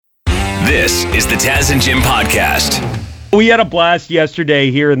This is the Taz and Jim podcast. We had a blast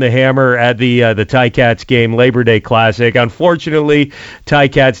yesterday here in the Hammer at the Ticats game, Labor Day Classic. Unfortunately,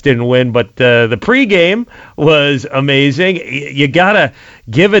 Ticats didn't win, but the pregame was amazing. You got to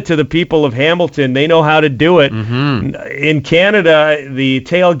give it to the people of Hamilton. They know how to do it. Mm-hmm. In Canada, the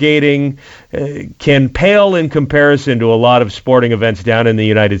tailgating can pale in comparison to a lot of sporting events down in the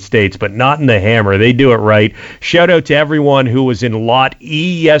United States, but not in the Hammer. They do it right. Shout out to everyone who was in Lot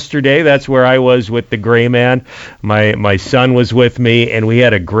E yesterday. That's where I was with the Gray Man. My son was with me, and we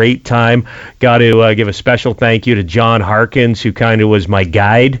had a great time. Got to give a special thank you to John Harkins, who kind of was my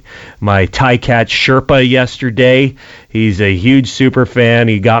guide, my Ticat Sherpa yesterday. He's a huge super fan.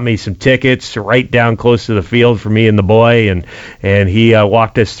 He got me some tickets right down close to the field for me and the boy, and he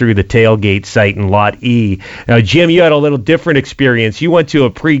walked us through the tailgate site in Lot E. Now, Jim, you had a little different experience. You went to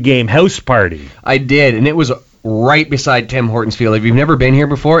a pregame house party. I did, and it was right beside Tim Hortons Field. If you've never been here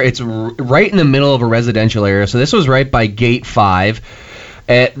before, it's right in the middle of a residential area. So this was right by Gate 5.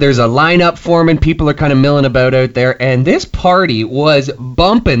 There's a lineup forming. People are kind of milling about out there. And this party was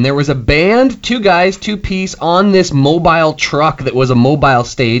bumping. There was a band, 2 guys, 2-piece, on this mobile truck that was a mobile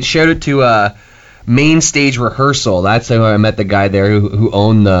stage. Shout out to Main Stage Rehearsal. That's how I met the guy there who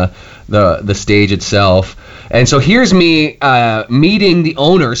owned the stage itself. And so here's me meeting the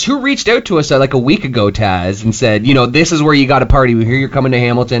owners who reached out to us like a week ago, Taz, and said, this is where you got to party. We hear you're coming to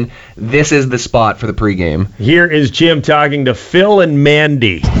Hamilton. This is the spot for the pregame. Here is Jim talking to Phil and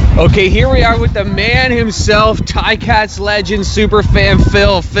Mandy. Okay, here we are with the man himself, Ticats legend, super fan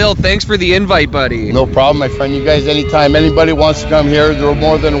Phil. Phil, thanks for the invite, buddy. No problem, my friend. You guys, anytime anybody wants to come here, they're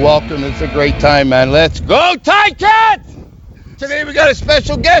more than welcome. It's a great time, man. Let's go, Ticats! Today we got a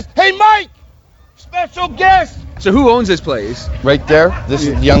special guest. Hey, Mike! Special guest! So who owns this place? Right there. This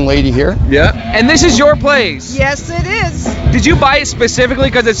is the young lady here. Yeah. And this is your place? Yes, it is. Did you buy it specifically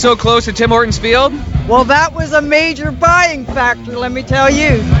because it's so close to Tim Hortons Field? Well, that was a major buying factor, let me tell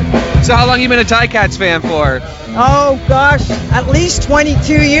you. So how long have you been a Ticats fan for? Oh, gosh, at least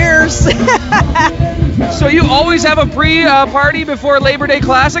 22 years. So you always have a pre-party before Labor Day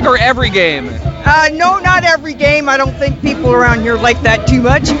Classic or every game? No, not every game. I don't think people around here like that too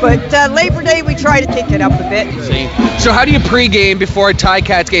much, but Labor Day we try to kick it up a bit. So how do you pre-game before a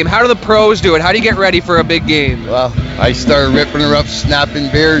Ticats game? How do the pros do it? How do you get ready for a big game? Well, I started ripping her up,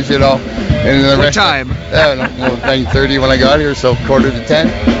 snapping beers, And the what time? I don't know, 9:30 when I got here, so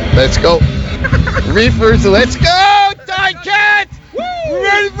 9:45. Let's go. Reefers, let's go, Ticats! Woo!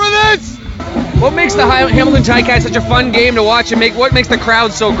 Ready for this? What makes the Hamilton Ticats such a fun game to watch, and what makes the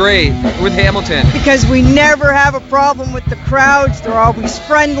crowd so great with Hamilton? Because we never have a problem with the crowds. They're always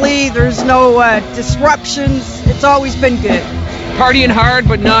friendly. There's no disruptions. It's always been good. Partying hard,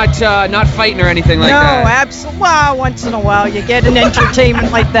 but not fighting or anything like that. No, absolutely. Well, once in a while you get an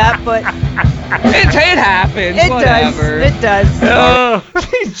entertainment like that, but it happens. Whatever. It does.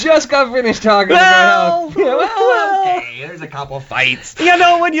 He just got finished talking about how. Okay, there's a couple fights.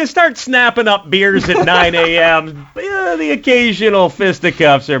 When you start snapping up beers at 9 a.m., the occasional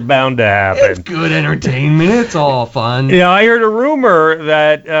fisticuffs are bound to happen. It's good entertainment. It's all fun. I heard a rumor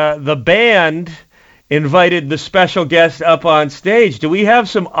that the band invited the special guest up on stage. Do we have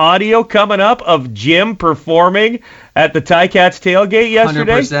some audio coming up of Jim performing at the Ticats tailgate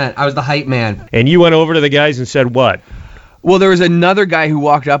yesterday? 100%. I was the hype man. And you went over to the guys and said what? Well, there was another guy who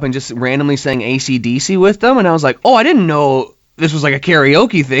walked up and just randomly sang AC/DC with them, and I was like, I didn't know this was like a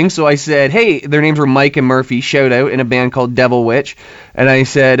karaoke thing, so I said, hey, their names were Mike and Murphy, shout out, in a band called Devil Witch, and I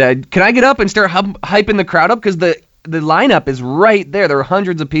said, can I get up and start hyping the crowd up? Because the lineup is right there. There are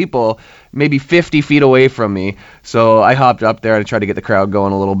hundreds of people, maybe 50 feet away from me. So I hopped up there to try to get the crowd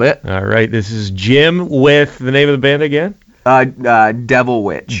going a little bit. All right, this is Jim with the name of the band again? Devil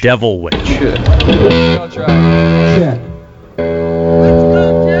Witch. Devil Witch. I'll try. Yeah. Let's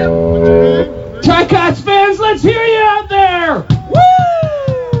go, Jim. Ticats fans, let's hear you out there. Woo!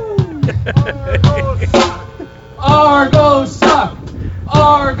 Argo suck.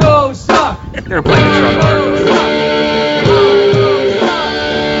 Argo suck. They're playing the drum Argo.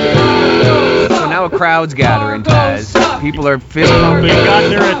 So now a crowd's gathering, Taz. People are fist pumping. We got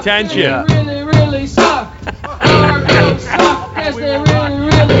their attention. Yeah. Really, really suck. Argo suck. Yes, they really,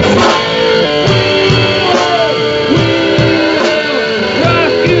 really suck.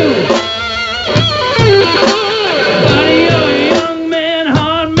 Rock you. Buddy, you're a young man,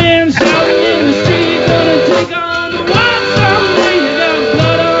 hard man, shouting in the street, gonna take on the world someday. You got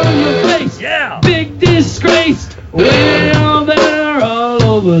blood on your face. Yeah. Big disgrace. Well, they're all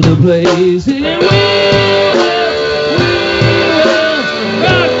over the place. And we will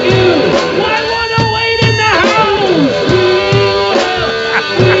rock you. Why wanna wait in the house?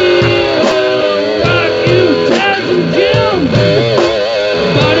 We will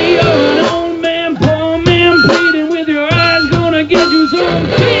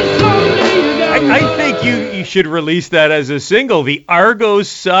should release that as a single, the Argos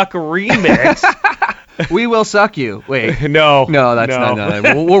Suck remix. We will suck you. Wait. No, that's not.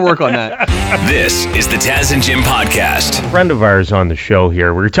 We'll work on that. This is the Taz and Jim podcast. A friend of ours on the show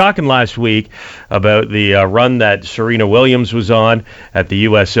here. We were talking last week about the run that Serena Williams was on at the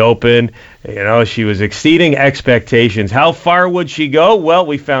U.S. Open. You know, she was exceeding expectations. How far would she go? Well,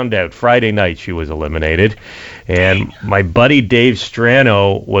 we found out Friday night she was eliminated. And my buddy Dave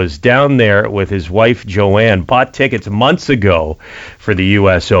Strano was down there with his wife Joanne, bought tickets months ago for the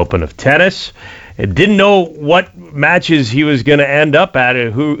U.S. Open of tennis. And didn't know what matches he was going to end up at,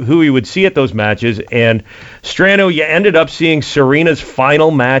 who he would see at those matches. And Strano, you ended up seeing Serena's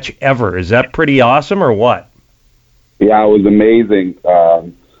final match ever. Is that pretty awesome or what? Yeah, it was amazing.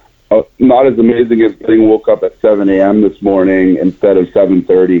 Not as amazing as getting woke up at 7 a.m. this morning instead of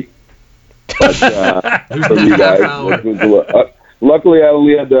 7:30. But for you guys, luckily I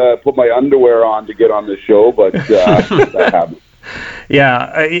only had to put my underwear on to get on the show, but that happened.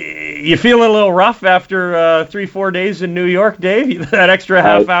 Yeah, you feeling a little rough after 3-4 days in New York, Dave? That extra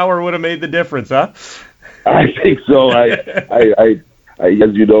half hour would have made the difference, huh? I think so. I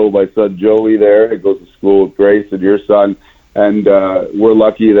as you know, my son Joey there goes to school with Grace and your son, and we're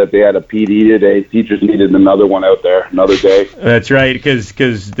lucky that they had a PD today. Teachers needed another one out there, another day. That's right, because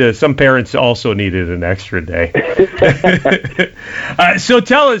some parents also needed an extra day. So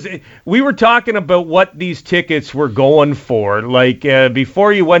tell us, we were talking about what these tickets were going for. Like,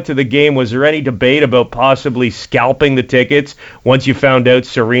 before you went to the game, was there any debate about possibly scalping the tickets once you found out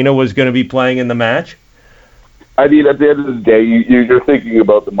Serena was going to be playing in the match? I mean, at the end of the day, you're thinking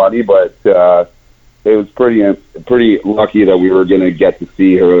about the money, but it was pretty lucky that we were going to get to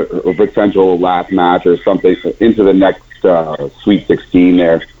see her potential last match or something into the next Sweet 16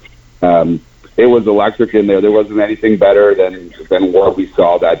 there. It was electric in there. There wasn't anything better than what we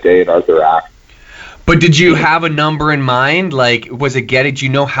saw that day at Arthur Ashe. But did you have a number in mind? Like, did you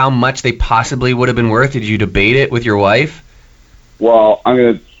know how much they possibly would have been worth? Did you debate it with your wife? Well,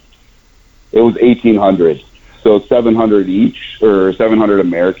 it was $1,800. So $700 each, or $700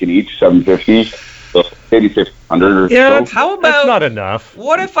 American each, $750. So maybe $600 or so. How about, that's not enough.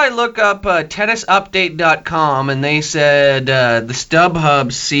 What if I look up tennisupdate.com and they said the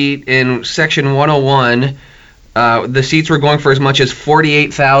StubHub seat in section 101, the seats were going for as much as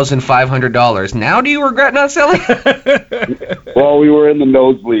 $48,500. Now do you regret not selling? Well, we were in the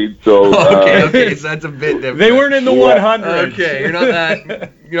nosebleed, so okay, so that's a bit different. They weren't in the 100. Okay,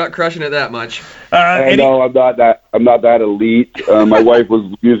 you're not crushing it that much. No, I'm not that elite. My wife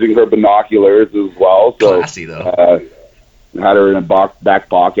was using her binoculars as well, so classy though. Had her in a back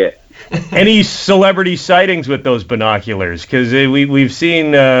pocket. Any celebrity sightings with those binoculars? Because we've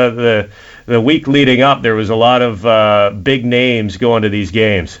seen the week leading up, there was a lot of big names going to these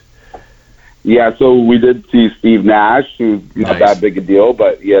games. Yeah, so we did see Steve Nash, who's not that big a deal,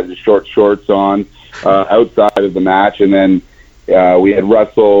 but he had the short shorts on outside of the match, and then we had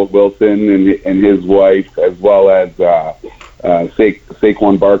Russell Wilson and his wife, as well as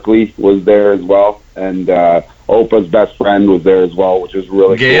Saquon Barkley was there as well, and Oprah's best friend was there as well, which is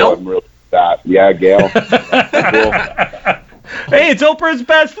really Gail? cool. I'm really yeah, Gail. Cool. Hey, it's Oprah's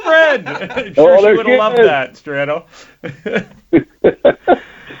best friend. Sure, she would have loved that, Strano.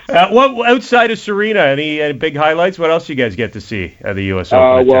 What outside of Serena? Any big highlights? What else you guys get to see at the U.S.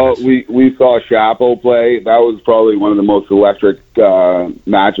 Open? Well, we saw Shapo play. That was probably one of the most electric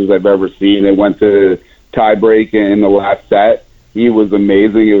matches I've ever seen. It went to tie break in the last set. He was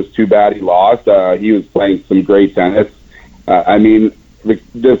amazing. It was too bad he lost. He was playing some great tennis. I mean,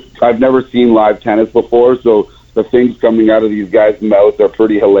 I've never seen live tennis before, so the things coming out of these guys' mouths are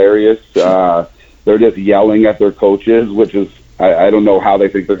pretty hilarious. They're just yelling at their coaches, which is, I don't know how they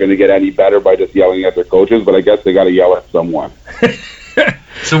think they're going to get any better by just yelling at their coaches, but I guess they got to yell at someone.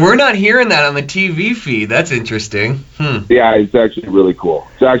 So we're not hearing that on the TV feed. That's interesting. Yeah, it's actually really cool.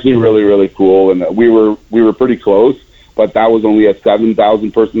 It's actually really, really cool, and we were pretty close, but that was only a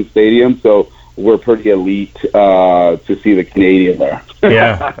 7,000 person stadium, so we're pretty elite to see the Canadian there.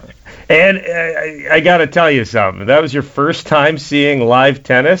 Yeah. And I got to tell you something. That was your first time seeing live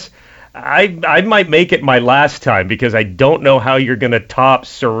tennis. I might make it my last time, because I don't know how you're going to top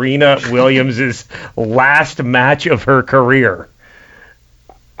Serena Williams' last match of her career.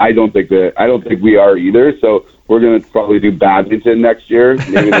 I don't think we are either. So we're going to probably do badminton next year,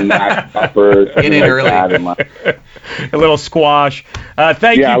 maybe the Nash Cup or something like that. A little squash.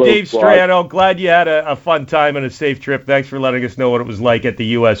 Thank you, Dave squash. Strano. Glad you had a fun time and a safe trip. Thanks for letting us know what it was like at the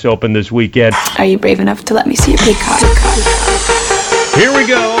U.S. Open this weekend. Are you brave enough to let me see your peacock? Here we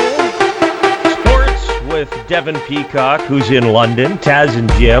go. Sports with Devin Peacock, who's in London. Taz and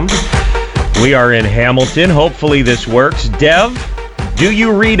Jim. We are in Hamilton. Hopefully this works. Dev, do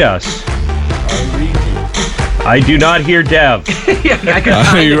you read us? I do not hear Dev.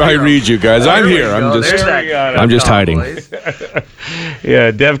 I read you guys. I'm here. I'm just hiding.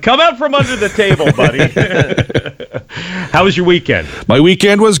 Yeah, Dev, come out from under the table, buddy. How was your weekend? My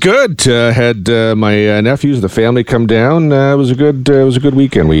weekend was good. Had my nephews, the family, come down. It was a good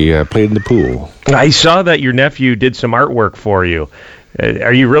weekend. We played in the pool. I saw that your nephew did some artwork for you.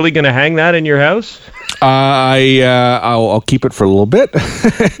 Are you really going to hang that in your house? I'll keep it for a little bit.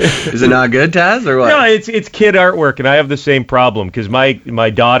 Is it not good, Taz, or what? No, it's kid artwork, and I have the same problem because my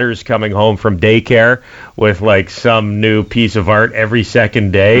daughter's coming home from daycare with like some new piece of art every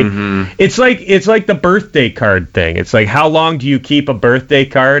second day. Mm-hmm. It's like the birthday card thing. It's like, how long do you keep a birthday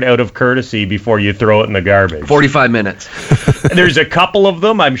card out of courtesy before you throw it in the garbage? 45 minutes. There's a couple of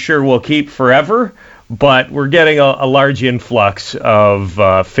them I'm sure we'll keep forever. But we're getting a large influx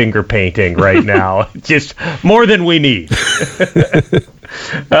of finger painting right now. Just more than we need.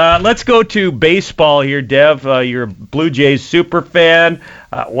 Let's go to baseball here, Dev. You're a Blue Jays super fan.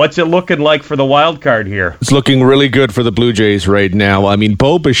 What's it looking like for the wild card here? It's looking really good for the Blue Jays right now. I mean,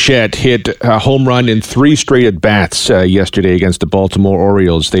 Bo Bichette hit a home run in 3 straight at-bats yesterday against the Baltimore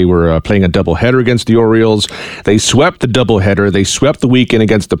Orioles. They were playing a doubleheader against the Orioles. They swept the doubleheader. They swept the weekend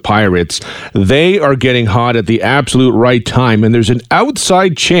against the Pirates. They are getting hot at the absolute right time, and there's an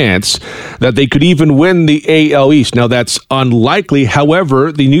outside chance that they could even win the AL East. Now, that's unlikely.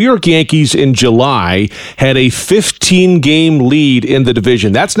 However, the New York Yankees in July had a 15-game lead in the division.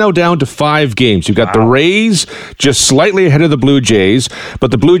 That's now down to 5 games. You've got the Rays just slightly ahead of the Blue Jays,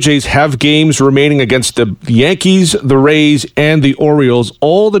 but the Blue Jays have games remaining against the Yankees, the Rays, and the Orioles,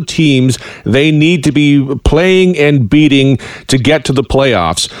 all the teams they need to be playing and beating to get to the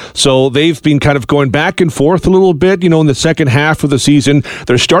playoffs. So they've been kind of going back and forth a little bit, in the second half of the season.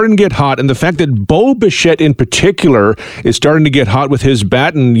 They're starting to get hot, and the fact that Bo Bichette in particular is starting to get hot with his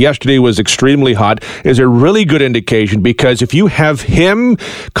bat, and yesterday was extremely hot, is a really good indication, because if you have him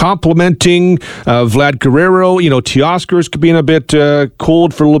complementing Vlad Guerrero, Teoscar's being a bit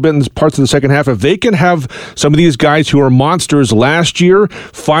cold for a little bit in parts of the second half. If they can have some of these guys who are monsters last year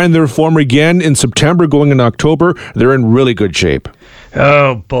find their form again in September going into October, they're in really good shape.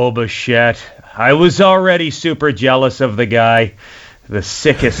 Oh, Bo Bichette. I was already super jealous of the guy, the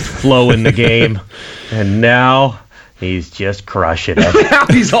sickest flow in the game, and now he's just crushing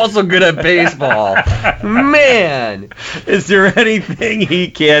it. He's also good at baseball. Man. Is there anything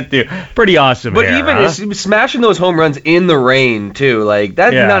he can't do? Pretty awesome. But even smashing those home runs in the rain, too. Like,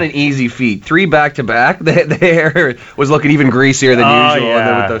 that's not an easy feat. 3 back-to-back. The hair was looking even greasier than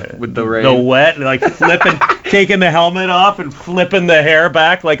usual with the rain. The wet, like flipping, taking the helmet off and flipping the hair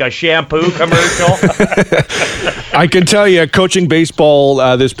back like a shampoo commercial. I can tell you, coaching baseball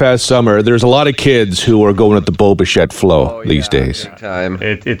this past summer, there's a lot of kids who are going at the Bo Bichette flow these days.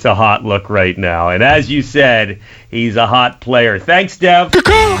 It's a hot look right now. And as you said, he's a hot player. Thanks, Dev.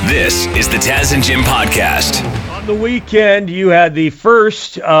 This is the Taz and Jim podcast. On the weekend, you had the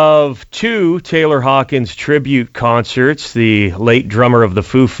first of 2 Taylor Hawkins tribute concerts. The late drummer of the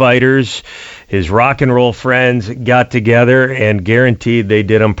Foo Fighters, his rock and roll friends got together and guaranteed they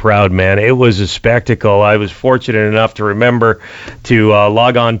did him proud, man. It was a spectacle. I was fortunate enough to remember to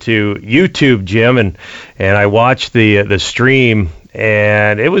log on to YouTube, Jim, and I watched the stream,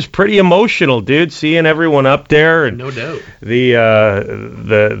 and it was pretty emotional, dude, seeing everyone up there. And no doubt.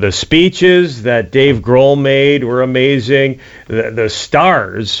 The speeches that Dave Grohl made were amazing. The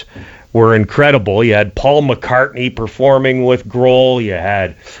stars were incredible. You had Paul McCartney performing with Grohl. You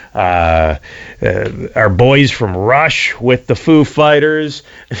had our boys from Rush with the Foo Fighters.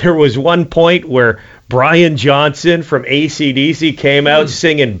 There was one point where Brian Johnson from AC/DC came out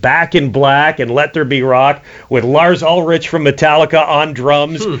singing Back in Black and Let There Be Rock with Lars Ulrich from Metallica on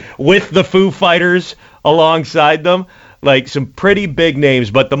drums with the Foo Fighters alongside them. Like, some pretty big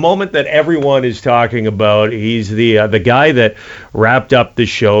names, but the moment that everyone is talking about, he's the guy that wrapped up the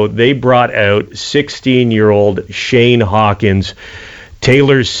show. They brought out 16-year-old Shane Hawkins,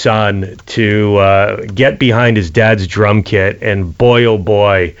 Taylor's son, to get behind his dad's drum kit, and boy, oh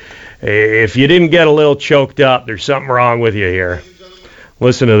boy, if you didn't get a little choked up, there's something wrong with you here.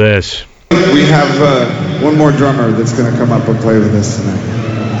 Listen to this. We have one more drummer that's going to come up and play with us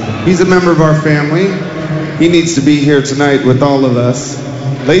tonight. He's a member of our family. He needs to be here tonight with all of us.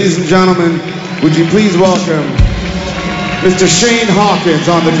 Ladies and gentlemen, would you please welcome Mr. Shane Hawkins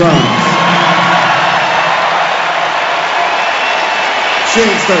on the drums.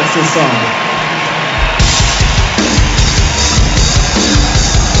 Shane starts this song.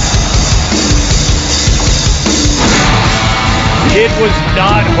 Kid was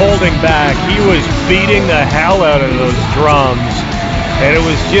not holding back. He was beating the hell out of those drums. And it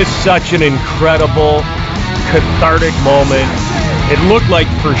was just such an incredible, cathartic moment. It looked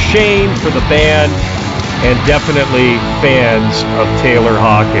like for Shane, for the band, and definitely fans of Taylor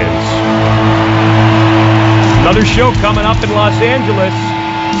Hawkins. Another show coming up in Los Angeles.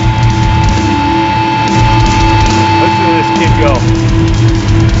 Listen to this kid go.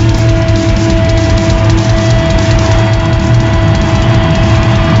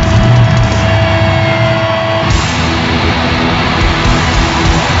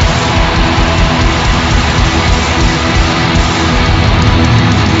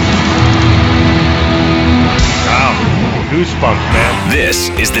 Goosebumps, man. This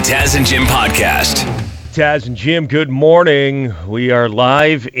is the Taz and Jim podcast. Taz and Jim, good morning. We are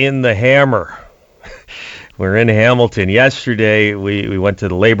live in the Hammer. We're in Hamilton. Yesterday, we went to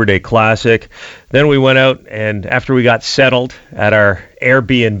the Labor Day Classic. Then we went out, and after we got settled at our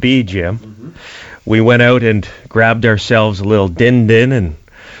Airbnb, Jim, we went out and grabbed ourselves a little din-din and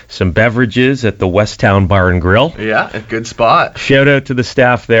some beverages at the Westtown Bar and Grill. Yeah, a good spot. Shout out to the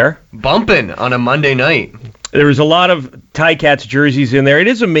staff there. Bumping on a Monday night. There was a lot of Ticats jerseys in there. It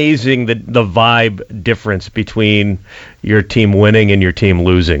is amazing the vibe difference between your team winning and your team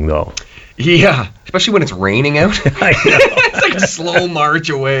losing, though. Yeah, especially when it's raining out. I know. It's like a slow march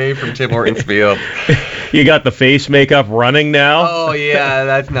away from Tim Hortons Field. You got the face makeup running now. Oh, yeah,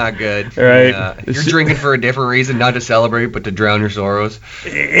 that's not good. Right. Yeah. You're drinking for a different reason, not to celebrate, but to drown your sorrows.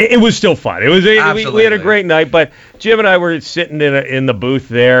 It was still fun. It was we had a great night, but Jim and I were sitting in the booth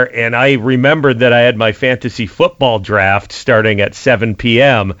there, and I remembered that I had my fantasy football draft starting at 7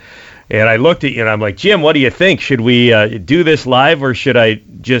 p.m., and I looked at you, and I'm like, Jim, what do you think? Should we do this live, or should I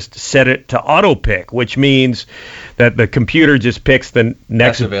just set it to auto pick, which means that the computer just picks the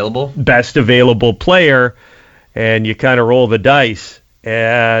next best available player, and you kind of roll the dice.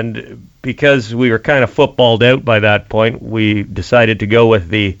 And because we were kind of footballed out by that point, we decided to go with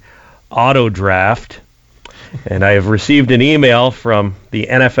the auto draft. And I have received an email from the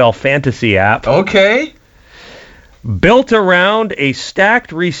NFL Fantasy app. Okay. Built around a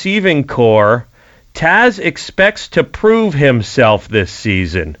stacked receiving core, Taz expects to prove himself this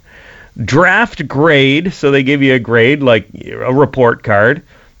season. Draft grade, so they give you a grade like a report card,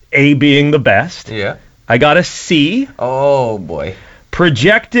 A being the best. Yeah. I got a C. Oh, boy.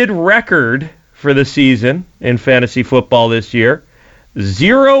 Projected record for the season in fantasy football this year,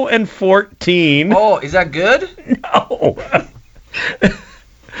 0-14. Oh, is that good? No.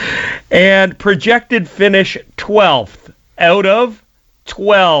 And projected finish 12th out of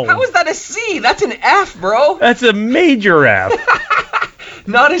 12. How is that a C? That's an F, bro. That's a major F.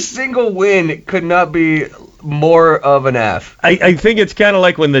 Not a single win could not be more of an F. I think it's kind of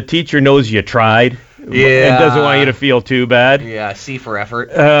like when the teacher knows you tried. Yeah. And doesn't want you to feel too bad. Yeah, C for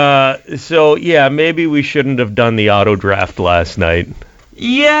effort. So, yeah, maybe we shouldn't have done the auto draft last night.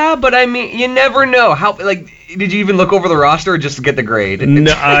 Yeah, but I mean, you never know. How, like, did you even look over the roster or just to get the grade?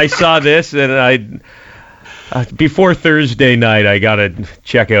 No, I saw this, and before Thursday night, I got to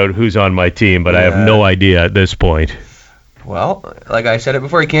check out who's on my team, but I have no idea at this point. Well, like I said it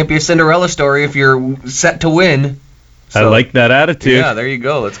before, it can't be a Cinderella story if you're set to win. So, I like that attitude. Yeah, there you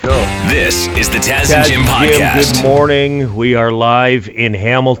go. Let's go. This is the Taz and Jim podcast. Good morning. We are live in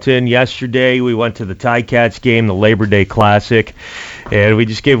Hamilton. Yesterday, we went to the Ticats game, the Labor Day Classic, and we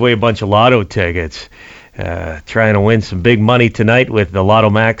just gave away a bunch of lotto tickets. Trying to win some big money tonight with the Lotto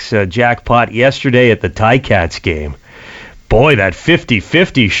Max jackpot yesterday at the Ticats game. Boy, that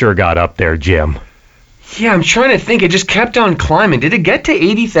 50-50 sure got up there, Jim. Yeah, I'm trying to think. It just kept on climbing. Did it get to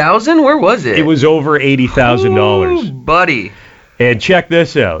 80,000? Where was it? It was over $80,000. Ooh, buddy. And check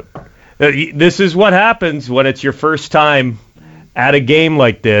this out. This is what happens when it's your first time at a game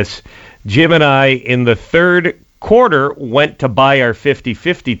like this. Jim and I, in the third quarter, went to buy our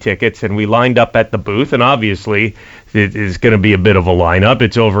 50-50 tickets, and we lined up at the booth, and obviously it is going to be a bit of a lineup.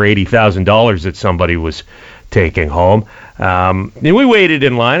 It's over $80,000 that somebody was taking home. And we waited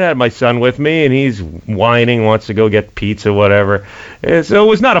in line. I had my son with me, and he's whining, wants to go get pizza, whatever. And so it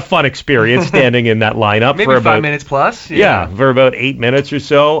was not a fun experience standing in that lineup. Maybe for about 5 minutes plus. Yeah, for about 8 minutes or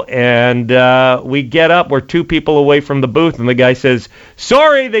so. And we get up. We're 2 people away from the booth, and the guy says,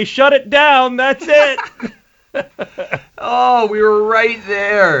 "Sorry, they shut it down. That's it." Oh, we were right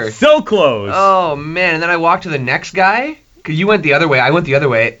there. So close. Oh, man. And then I walked to the next guy, because you went the other way. I went the other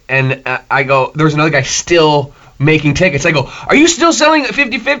way, and I go, there was another guy still making tickets. I go, "Are you still selling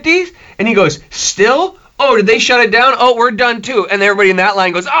 50-50s?" And he goes, "Still? Oh, did they shut it down? Oh, we're done too." And everybody in that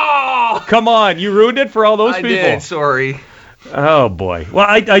line goes, "Oh!" Come on, you ruined it for all those people. I did, sorry. Oh, boy. Well,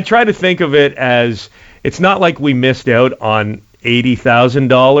 I try to think of it as, it's not like we missed out on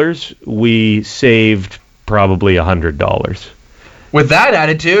 $80,000, we saved probably $100. With that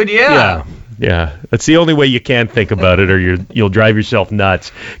attitude, yeah. Yeah. That's the only way you can think about it, or you'll drive yourself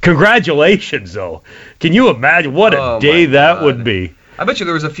nuts. Congratulations, though. Can you imagine what a day that would be? I bet you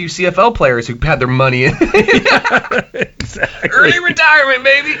there was a few CFL players who had their money in. Exactly. Early retirement,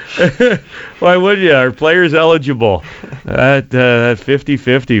 baby. Why would you? Are players eligible? That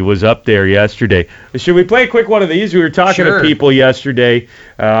 50-50 was up there yesterday. Should we play a quick one of these? We were talking to people yesterday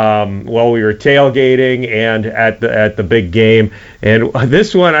while we were tailgating and at the big game. And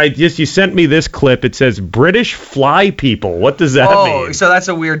this one, you sent me this clip. It says British Fly People. What does that mean? Oh, so that's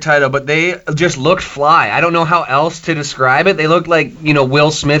a weird title, but they just looked fly. I don't know how else to describe it. They looked like,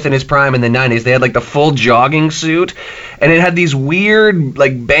 Will Smith in his prime in the 90s. They had like the full jogging suit, and it had these weird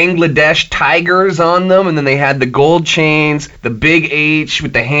like Bangladesh tigers on them, and then they had the gold chains, the big H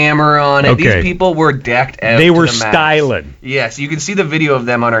with the hammer on it. Okay. These people were decked out. They to were the max. styling. Yes, you can see the video of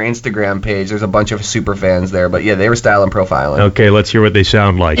them on our Instagram page. There's a bunch of super fans there, but yeah, they were styling profiling. Okay, let's hear what they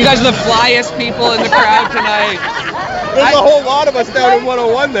sound like. You guys are the flyest people in the crowd tonight. There's a whole lot of us down in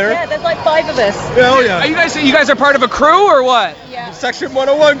 101 there. Yeah, there's like 5 of us. Oh yeah. Are you guys are part of a crew or what? Yeah. Section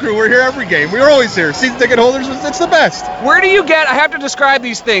 101 crew. We're here every game. We're always here. Season ticket holders. It's the best. Where do you get? I have to describe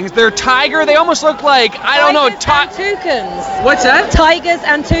these things. They're tiger. They almost look like Tigers and toucans. What's that? Tigers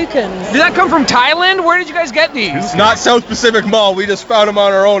and toucans. Did that come from Thailand? Where did you guys get these? It's not South Pacific Mall. We just found them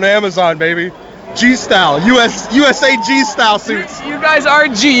on our own Amazon, baby. G-style, USA G-style suits. You guys are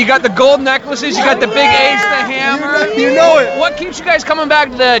G. You got the gold necklaces. You got the big H, the hammer. You know it. What keeps you guys coming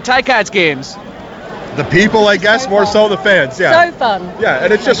back to the Ticats games? The people, I guess, more so the fans. Yeah. So fun. Yeah,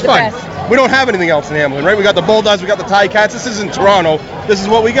 and it's just The fun. best. We don't have anything else in Hamilton, right? We got the Bulldogs, we got the Ticats. This isn't Toronto. This is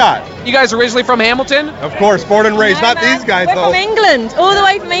what we got. You guys originally from Hamilton? Of course, born and raised. Not these guys, We're though. from England, all the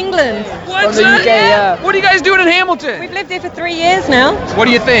way from England. What's From the that? UK, yeah. What are you guys doing in Hamilton? We've lived here for 3 years now. What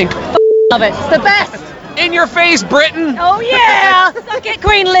do you think? Love it. It's the best. In your face, Britain. Oh, yeah. Suck it,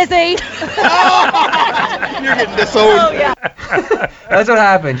 Queen Lizzie. You're getting disowned. Oh, yeah. That's what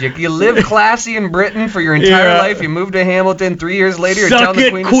happens. You live classy in Britain for your entire life. You move to Hamilton 3 years later. You're Suck telling the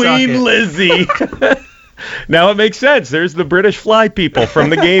it, Queen Queen to suck Lizzie. Now it makes sense. There's the British Fly People from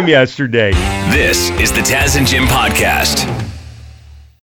the game yesterday. This is the Taz and Jim podcast.